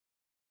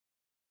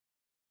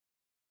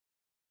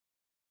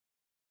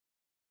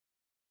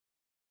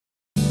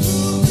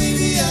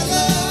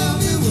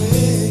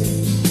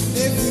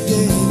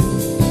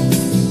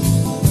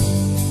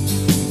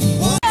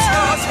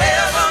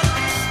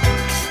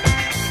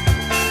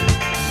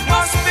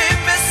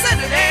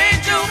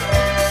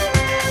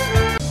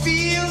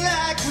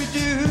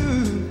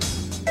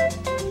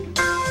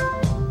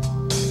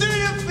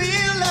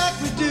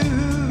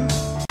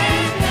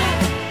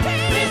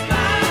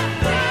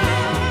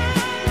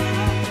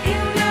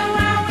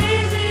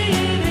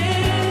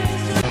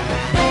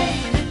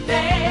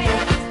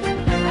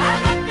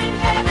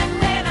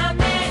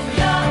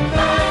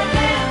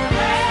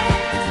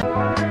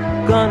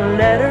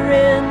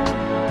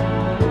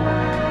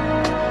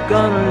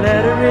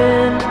let her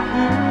in.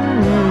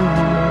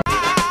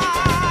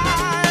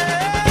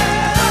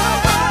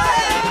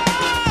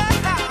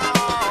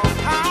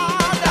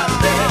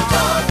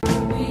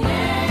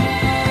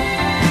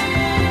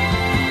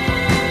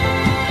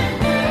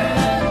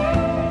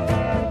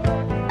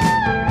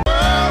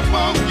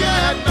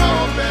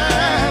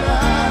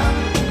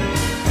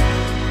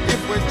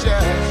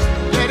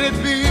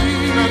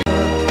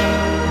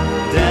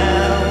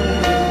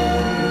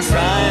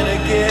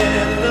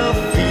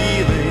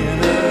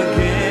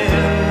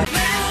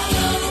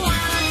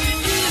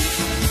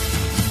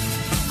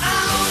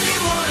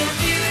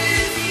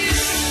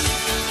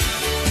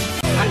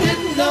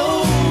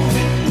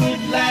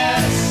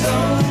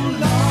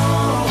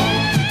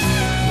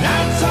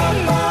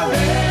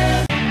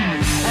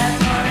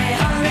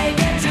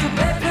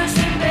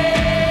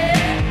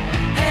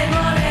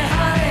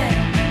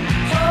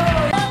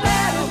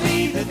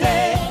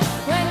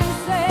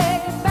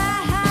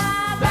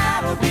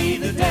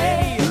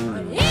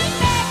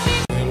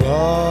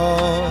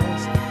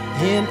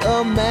 In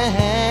a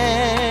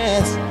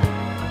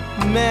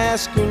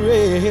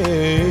masquerade,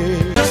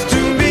 just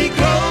to be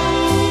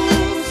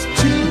close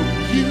to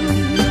you,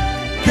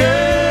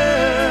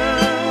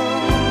 girl.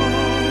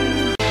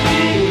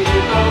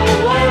 Beautiful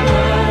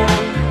woman,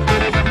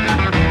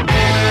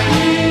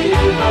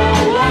 beautiful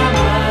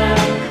woman.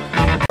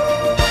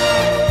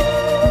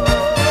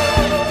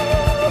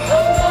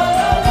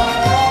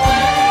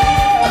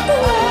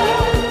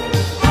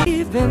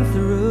 We've been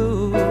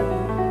through,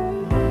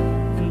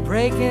 and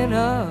breaking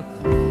up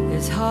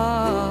is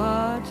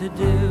hard to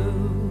do.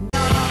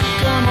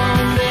 Come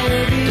on,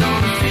 baby,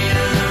 don't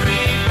feel the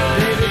reaper.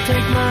 Baby,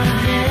 take my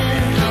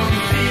hand, don't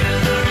feel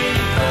the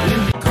reaper.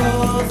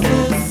 'Cause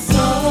it's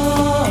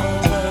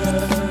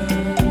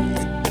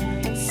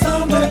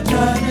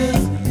summertime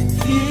is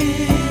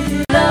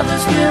here.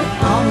 Lovers will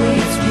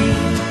always be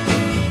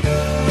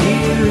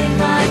here in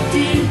my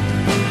deep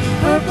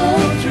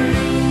purple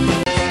dream.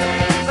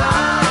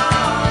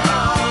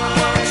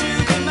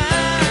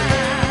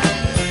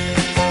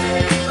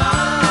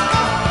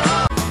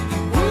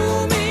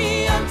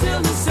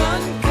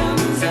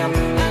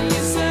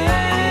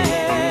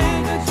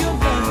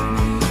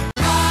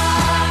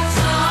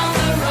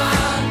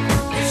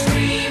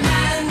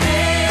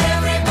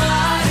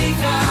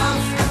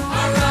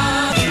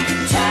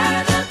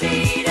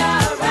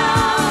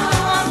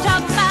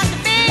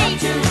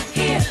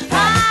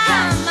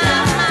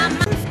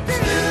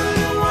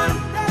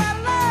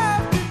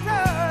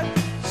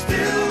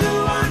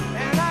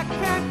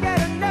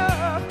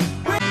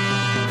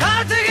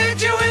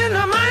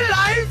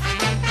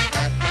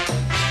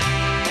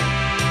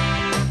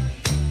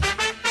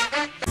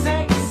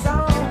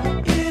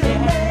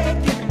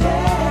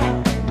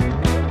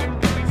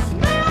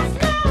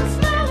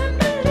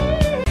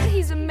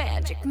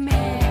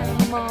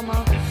 Mama,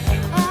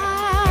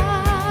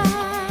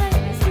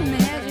 he's a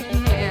magic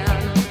man.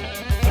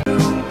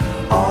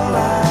 All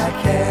I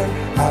can,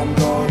 I'm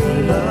gonna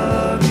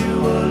love you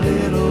a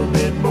little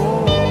bit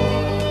more.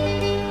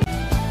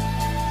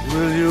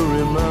 Will you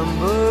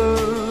remember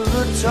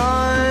the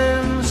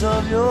times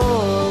of your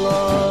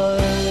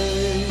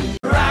life?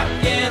 Rock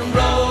and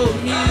roll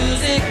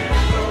music,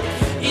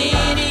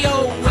 any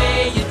old way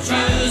you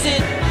choose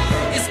it.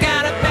 It's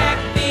got a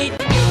backbeat.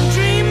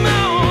 Dream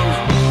on,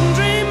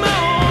 dream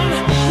on,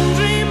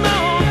 dream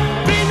on,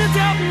 dream it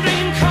up and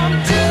dream come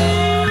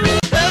true.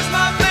 There's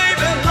my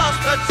baby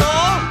lost her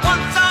soul.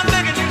 Once I'm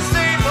making you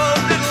sing for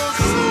little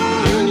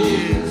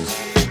souvenirs.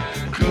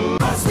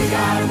 'Cause we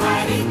got a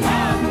mighty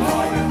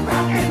cowboy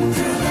rockin'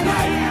 through the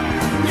night.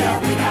 Yeah,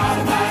 we got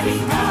a mighty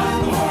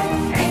cowboy.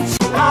 Ain't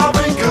you all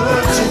been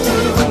good to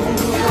you?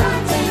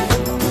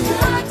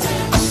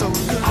 So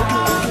good.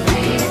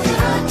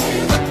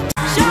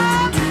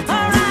 Shop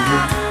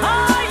around,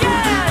 oh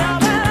yeah,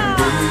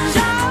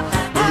 shop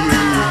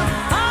around,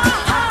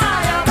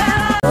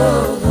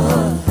 oh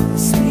yeah,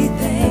 sweet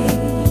thing.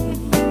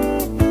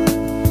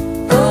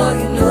 Oh,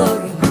 you know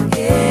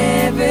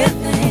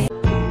everything.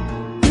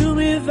 Do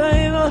me a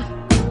favor,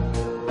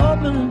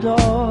 open the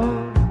door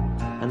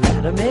and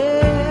let him in.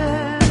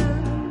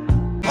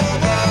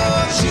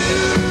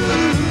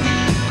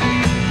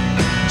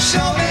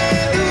 Show me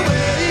the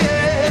way.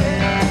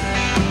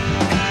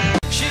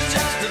 She's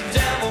just a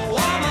devil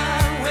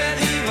woman with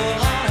evil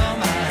on her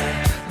mind.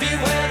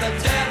 Beware the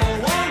devil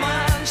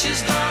woman,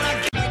 she's gonna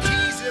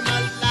He's in my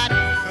lot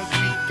 'cause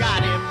we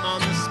got him on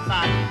the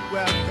spot.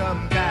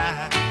 Welcome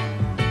back.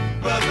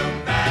 Welcome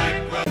back.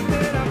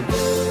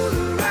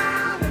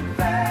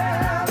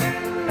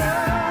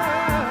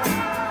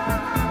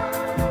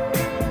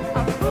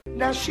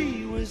 Now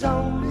she was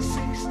only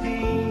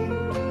 16,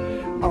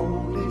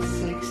 only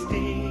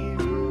 16.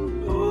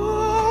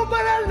 Ooh,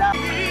 but I love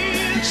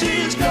her.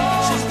 She's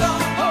gone. She's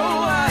gone.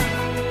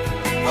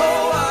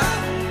 Oh,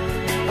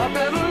 I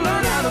better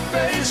learn how to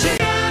face it.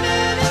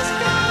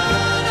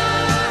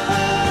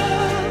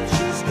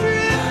 She's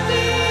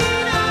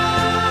drifting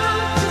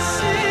out to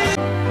sea.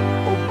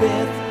 Oh,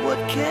 Beth, what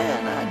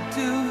can I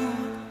do?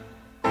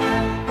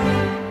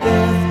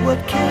 Beth, what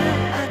can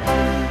I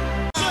do?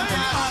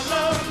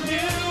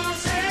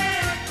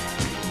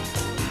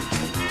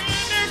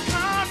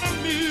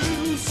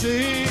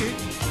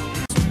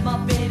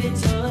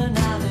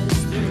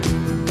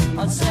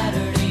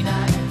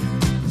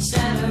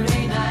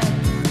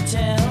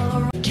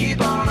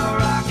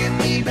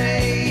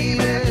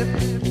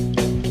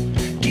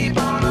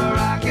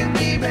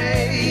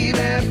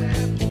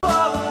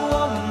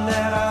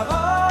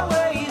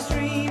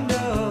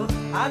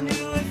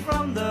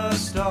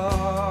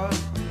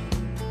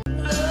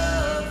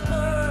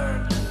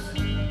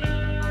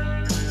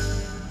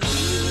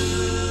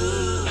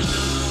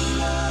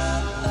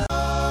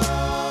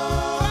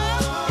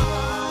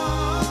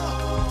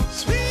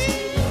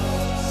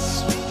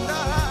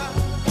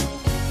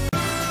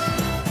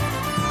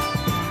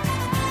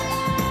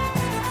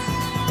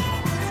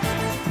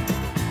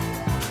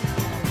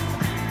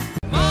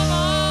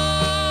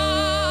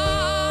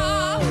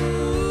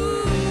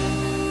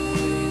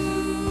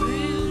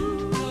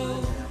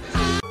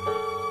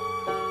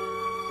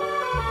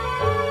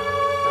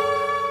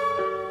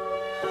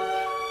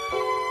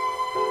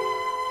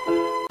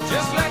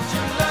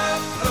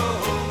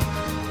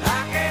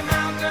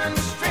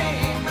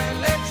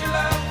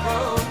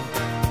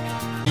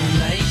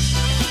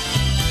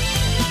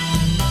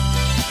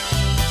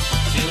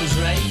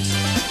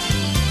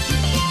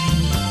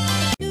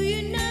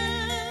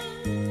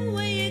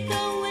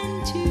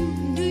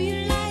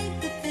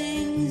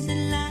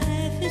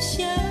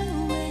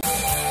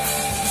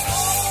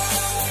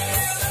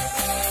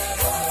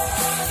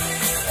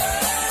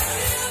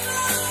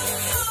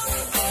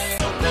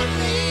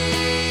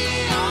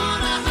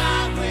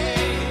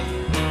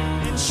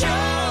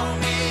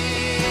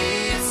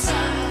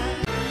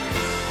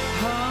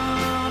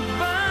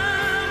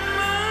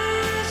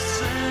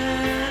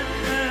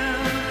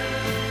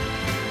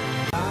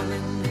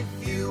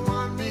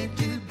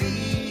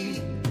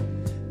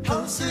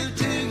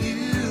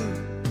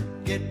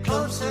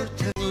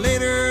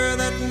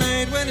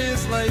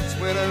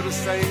 widow to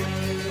say,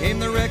 came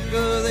the wreck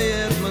of the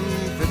Edmund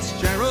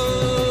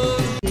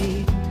Fitzgerald.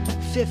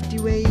 50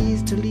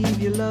 ways to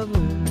leave your lover.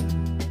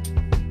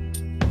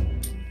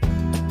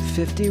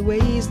 50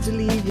 ways to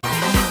leave your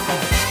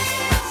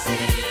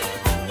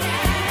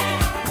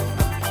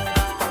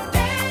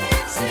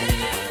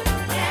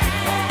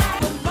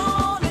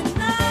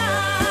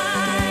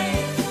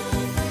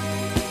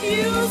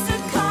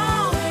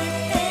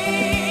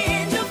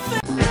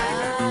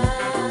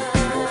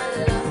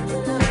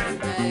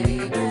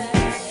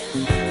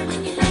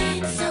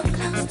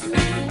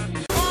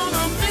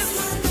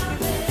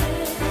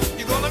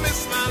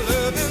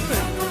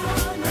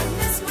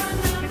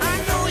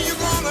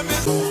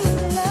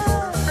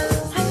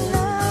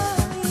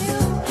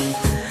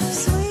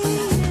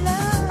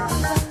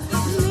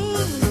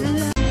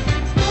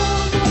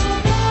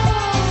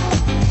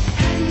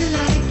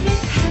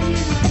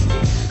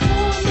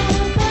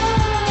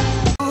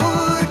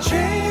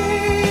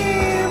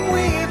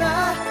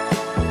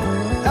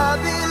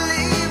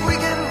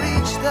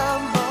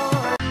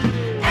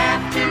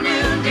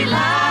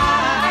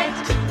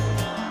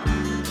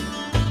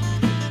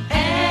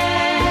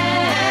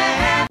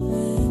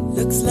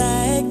looks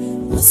like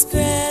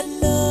muskrat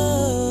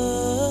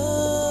love.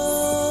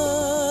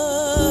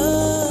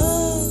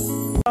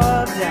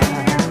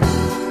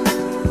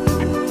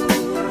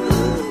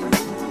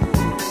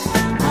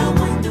 I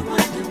wonder,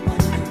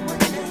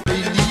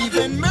 Believe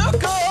in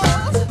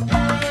miracles.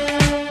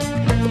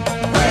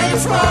 Where you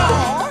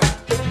from?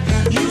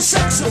 You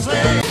sexy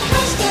flame.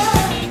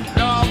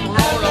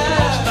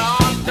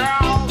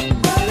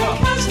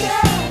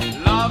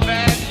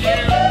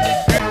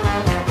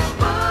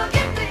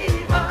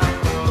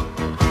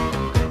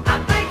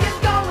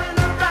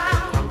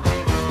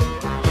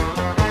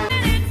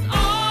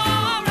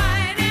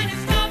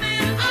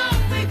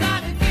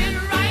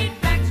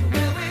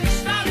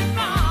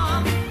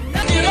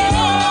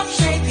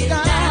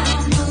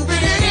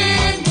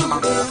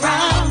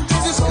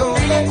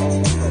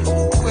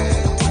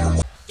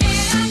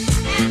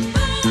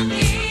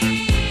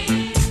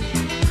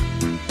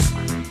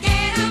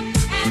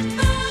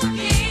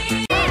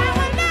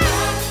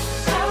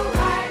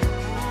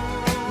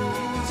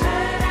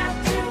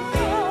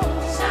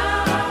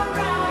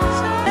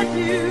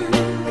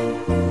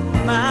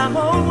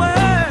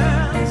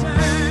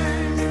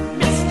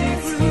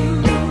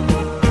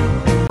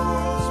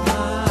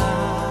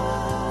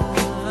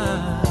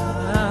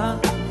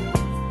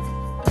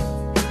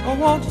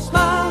 Won't you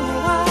smile a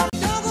while?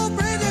 You're gonna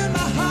break in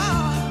my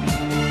heart.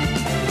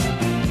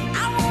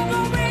 I won't go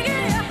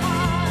breaking your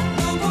heart.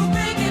 Won't go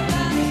breaking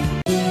mine.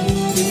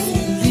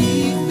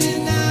 Leave me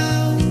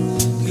now.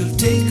 You'll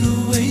take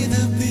away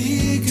the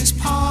biggest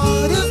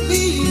part of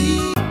me.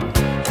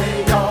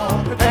 Hey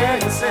y'all, prepare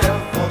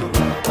yourself for the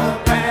rubber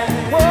band.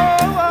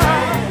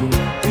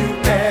 Whoa, you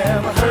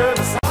never heard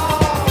the song.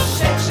 Oh,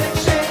 shake, shake,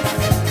 shake,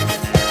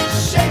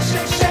 shake,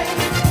 shake, shake,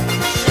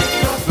 shake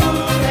your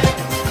booty,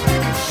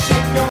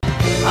 shake your.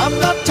 I'm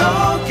not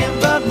talking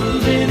about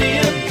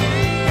millennium,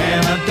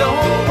 and I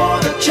don't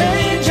want to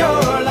change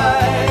your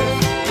life.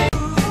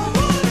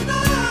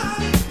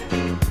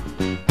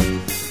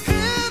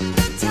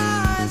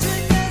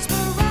 Hypnotizing,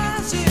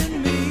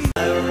 mesmerizing me. I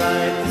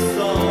write the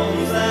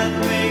songs that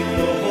make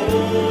the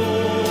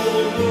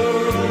whole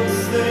world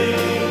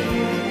sing.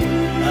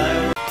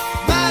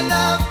 My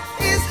love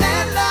is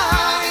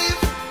alive.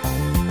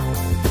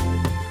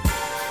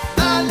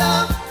 My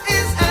love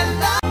is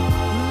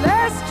alive.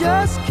 Let's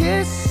just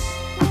kiss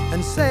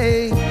and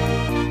say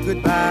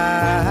goodbye.